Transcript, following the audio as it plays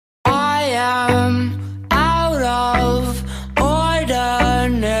am out of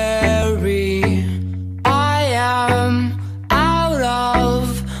ordinary. I am out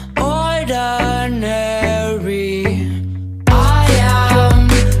of ordinary. I am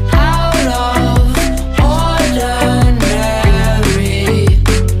out of ordinary.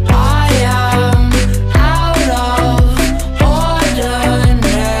 I am out of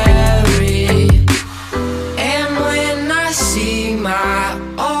ordinary. And when I see my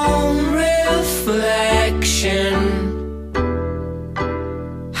own reflection,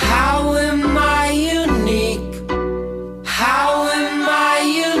 how am I unique? How am I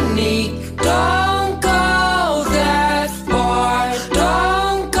unique? Don't go that far,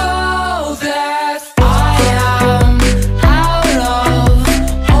 don't go that far. I am out of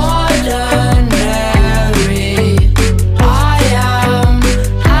ordinary. I am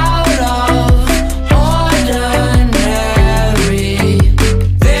out of ordinary.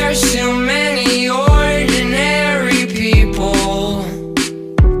 There's too many ordinary people.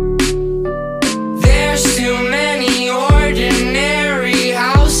 There's too many ordinary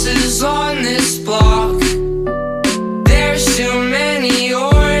houses on this block. There's too many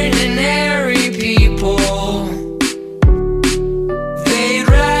ordinary people. They'd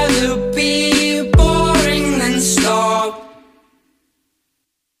rather be boring than stop.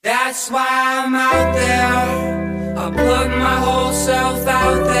 That's why I'm out there. I put my whole self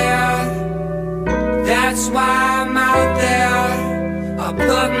out there. That's why I'm out there. I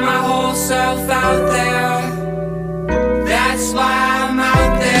put my whole self out there. That's why I'm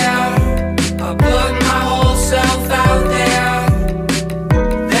out there. I put my whole self out there.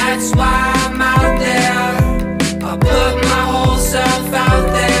 That's why I'm out there. I put my whole self out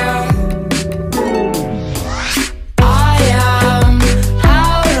there. I am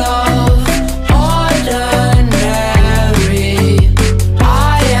out of ordinary.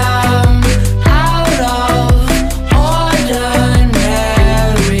 I am out of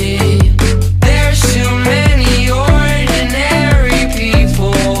ordinary. There's too many ordinary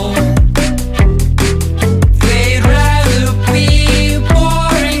people. They'd rather be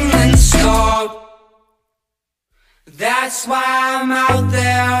boring than stop. That's why I'm out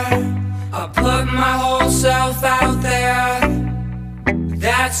there. I put my whole self out there.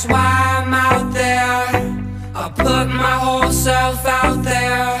 That's why I'm out there. I put my whole self out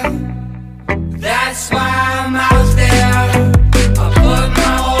there. That's why